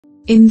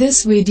In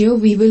this video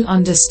we will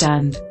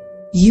understand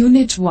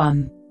Unit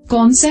 1,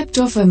 Concept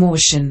of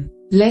Emotion.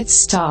 Let's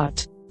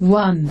start.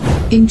 1.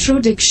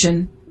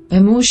 Introduction.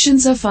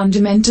 Emotions are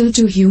fundamental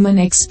to human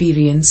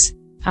experience,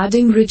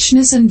 adding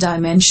richness and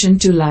dimension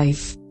to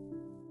life.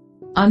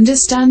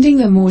 Understanding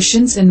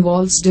emotions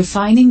involves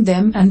defining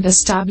them and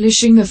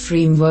establishing a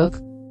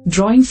framework,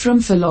 drawing from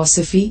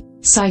philosophy,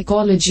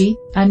 psychology,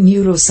 and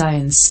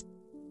neuroscience.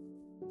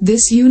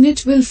 This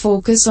unit will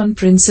focus on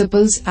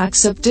principles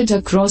accepted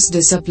across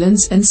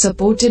disciplines and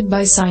supported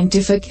by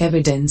scientific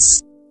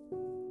evidence.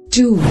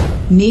 2.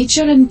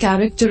 Nature and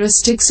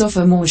characteristics of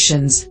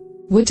emotions.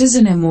 What is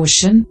an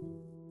emotion?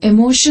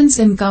 Emotions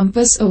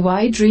encompass a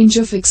wide range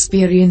of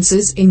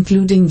experiences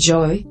including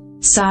joy,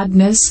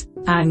 sadness,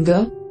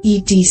 anger,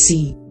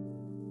 etc.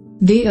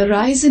 They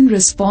arise in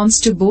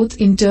response to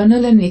both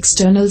internal and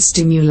external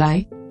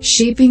stimuli,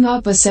 shaping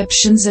our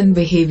perceptions and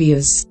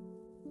behaviors.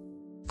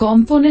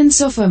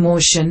 Components of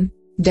emotion.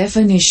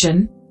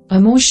 Definition.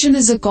 Emotion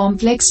is a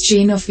complex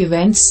chain of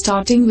events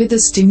starting with a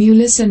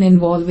stimulus and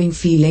involving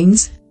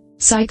feelings,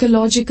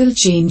 psychological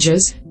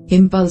changes,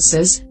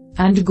 impulses,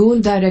 and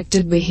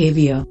goal-directed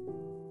behavior.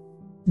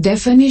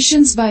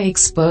 Definitions by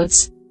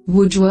experts.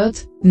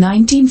 Woodworth,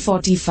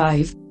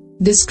 1945,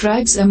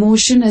 describes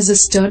emotion as a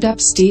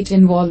stirred-up state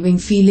involving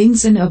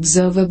feelings and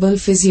observable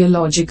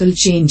physiological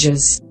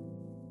changes.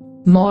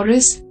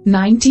 Morris,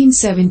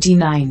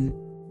 1979,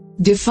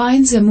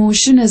 defines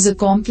emotion as a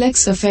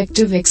complex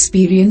affective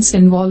experience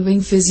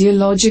involving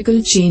physiological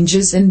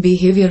changes and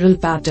behavioral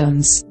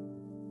patterns.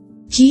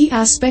 Key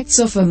aspects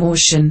of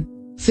emotion.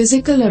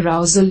 Physical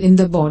arousal in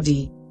the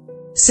body,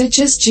 such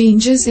as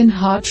changes in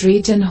heart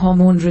rate and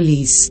hormone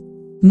release.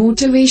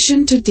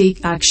 Motivation to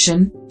take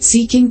action,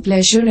 seeking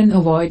pleasure and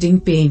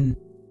avoiding pain.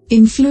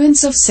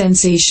 Influence of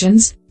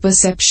sensations,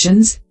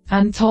 perceptions,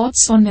 and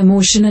thoughts on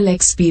emotional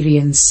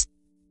experience.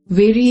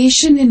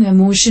 Variation in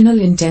emotional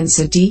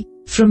intensity,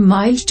 from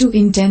mild to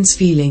intense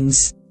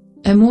feelings.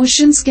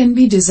 Emotions can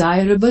be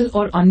desirable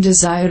or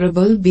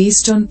undesirable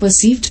based on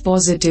perceived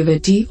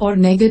positivity or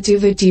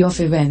negativity of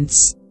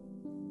events.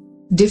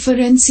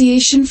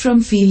 Differentiation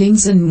from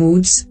feelings and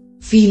moods.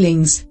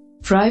 Feelings,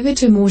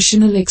 private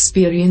emotional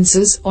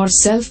experiences or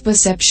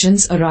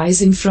self-perceptions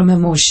arising from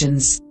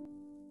emotions.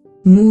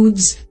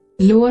 Moods,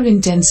 lower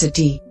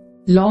intensity,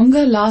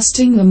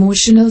 longer-lasting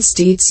emotional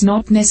states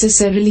not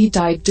necessarily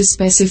tied to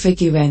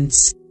specific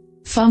events.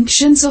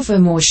 Functions of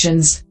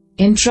emotions.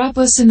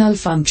 Intrapersonal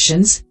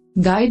functions,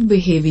 guide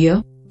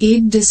behavior,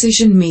 aid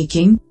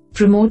decision-making,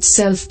 promote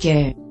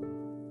self-care,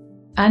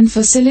 and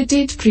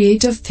facilitate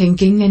creative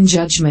thinking and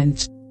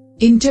judgment.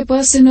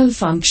 Interpersonal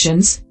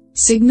functions,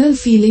 signal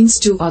feelings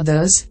to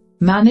others,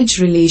 manage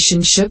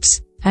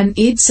relationships, and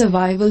aid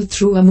survival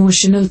through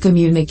emotional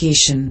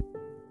communication.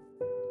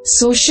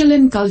 Social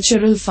and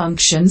cultural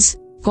functions,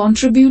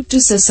 contribute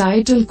to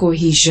societal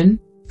cohesion,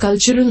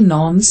 cultural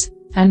norms,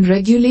 and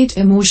regulate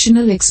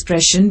emotional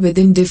expression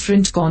within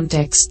different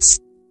contexts.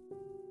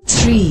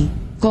 3.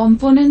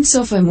 Components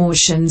of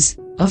emotions.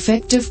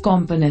 Affective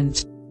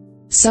component.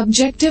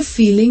 Subjective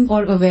feeling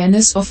or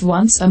awareness of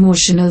one's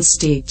emotional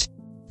state.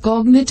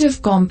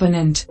 Cognitive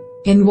component.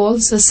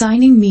 Involves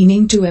assigning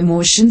meaning to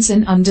emotions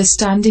and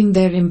understanding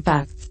their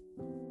impact.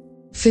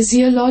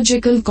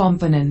 Physiological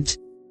component.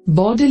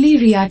 Bodily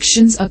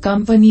reactions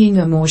accompanying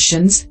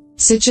emotions,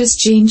 such as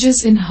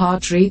changes in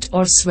heart rate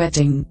or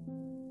sweating.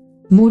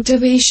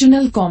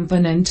 Motivational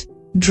component.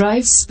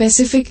 Drives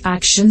specific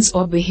actions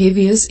or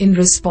behaviors in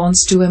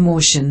response to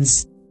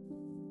emotions.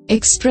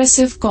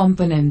 Expressive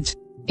component.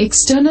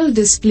 External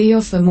display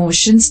of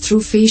emotions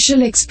through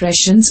facial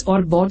expressions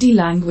or body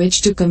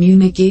language to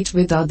communicate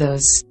with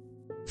others.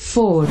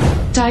 4.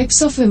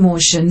 Types of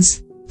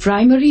emotions.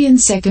 Primary and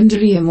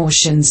secondary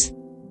emotions.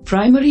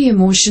 Primary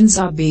emotions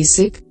are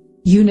basic,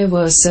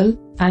 universal,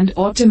 and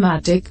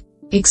automatic,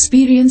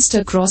 experienced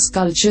across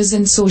cultures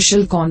and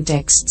social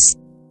contexts.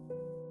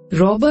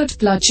 Robert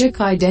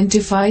Plutchik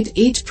identified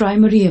 8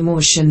 primary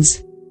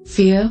emotions: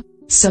 fear,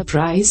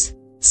 surprise,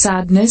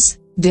 sadness,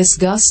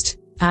 disgust,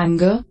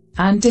 anger,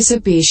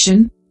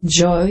 anticipation,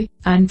 joy,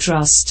 and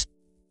trust.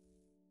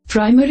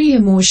 Primary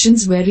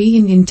emotions vary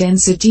in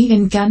intensity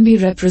and can be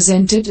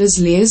represented as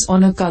layers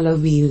on a color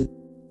wheel.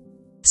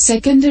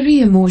 Secondary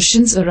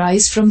emotions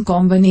arise from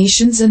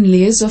combinations and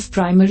layers of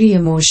primary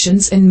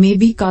emotions and may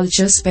be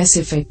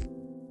culture-specific.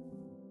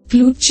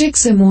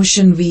 Plutchik's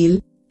emotion wheel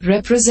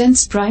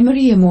represents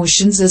primary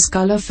emotions as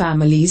color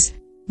families,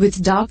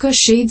 with darker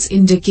shades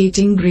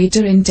indicating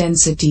greater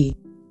intensity.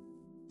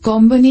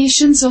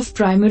 Combinations of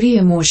primary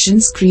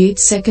emotions create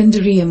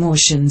secondary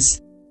emotions,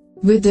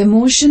 with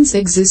emotions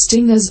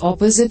existing as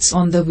opposites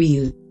on the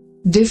wheel.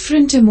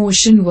 Different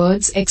emotion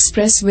words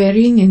express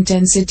varying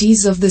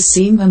intensities of the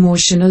same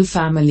emotional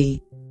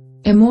family.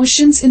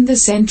 Emotions in the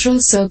central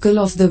circle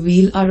of the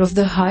wheel are of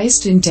the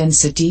highest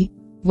intensity,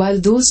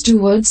 while those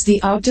towards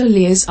the outer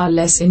layers are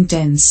less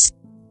intense.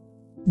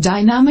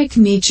 Dynamic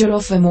nature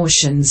of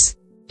emotions.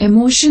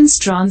 Emotions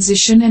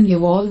transition and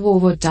evolve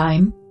over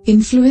time,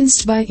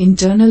 influenced by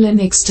internal and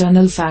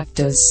external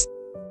factors.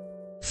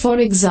 For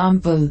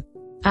example,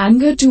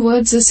 Anger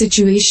towards a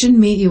situation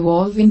may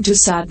evolve into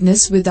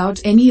sadness without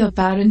any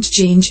apparent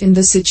change in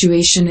the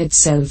situation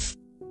itself.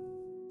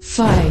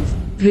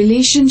 5.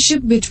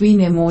 Relationship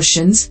between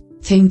emotions,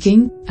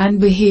 thinking, and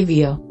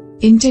behavior.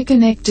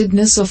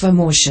 Interconnectedness of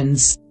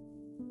emotions.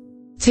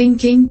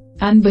 Thinking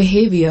and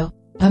behavior.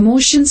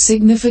 Emotions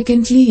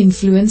significantly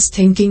influence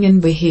thinking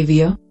and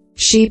behavior,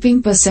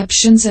 shaping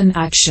perceptions and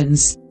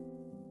actions.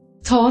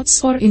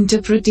 Thoughts or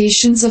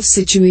interpretations of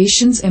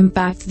situations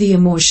impact the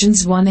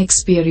emotions one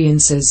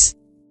experiences.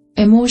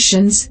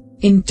 Emotions,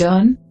 in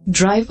turn,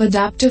 drive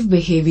adaptive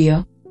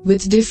behavior,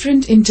 with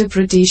different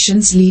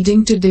interpretations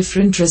leading to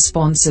different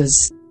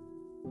responses.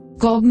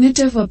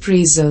 Cognitive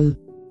appraisal.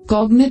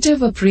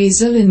 Cognitive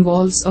appraisal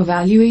involves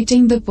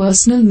evaluating the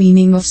personal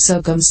meaning of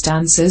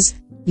circumstances,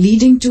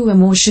 leading to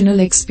emotional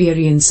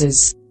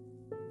experiences.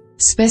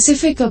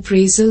 Specific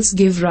appraisals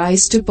give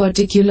rise to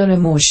particular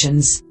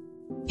emotions,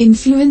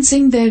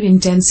 influencing their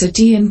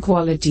intensity and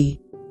quality.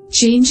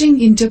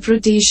 Changing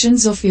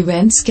interpretations of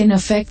events can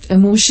affect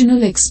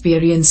emotional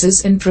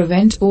experiences and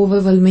prevent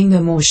overwhelming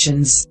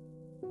emotions.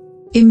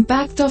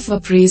 Impact of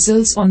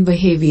appraisals on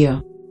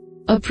behavior.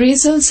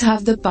 Appraisals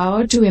have the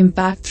power to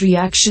impact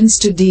reactions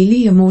to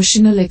daily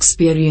emotional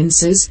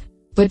experiences,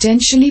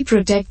 potentially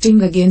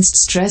protecting against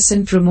stress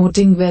and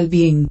promoting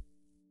well-being.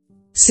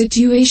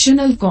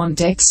 Situational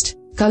context,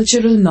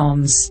 cultural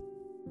norms,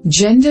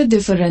 gender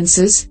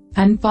differences,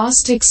 and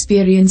past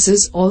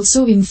experiences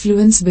also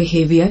influence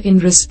behavior in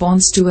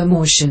response to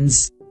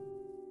emotions.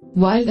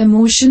 While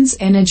emotions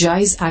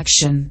energize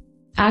action,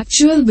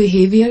 actual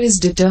behavior is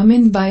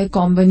determined by a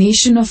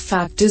combination of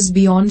factors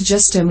beyond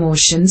just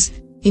emotions,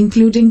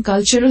 including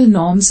cultural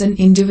norms and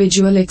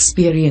individual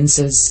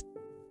experiences.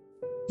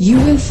 You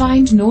will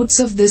find notes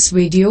of this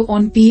video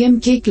on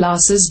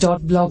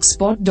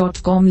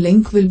pmkClasses.blogspot.com.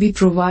 Link will be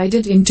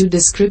provided into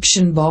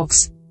description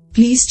box.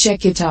 Please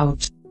check it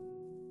out.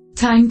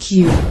 Thank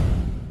you.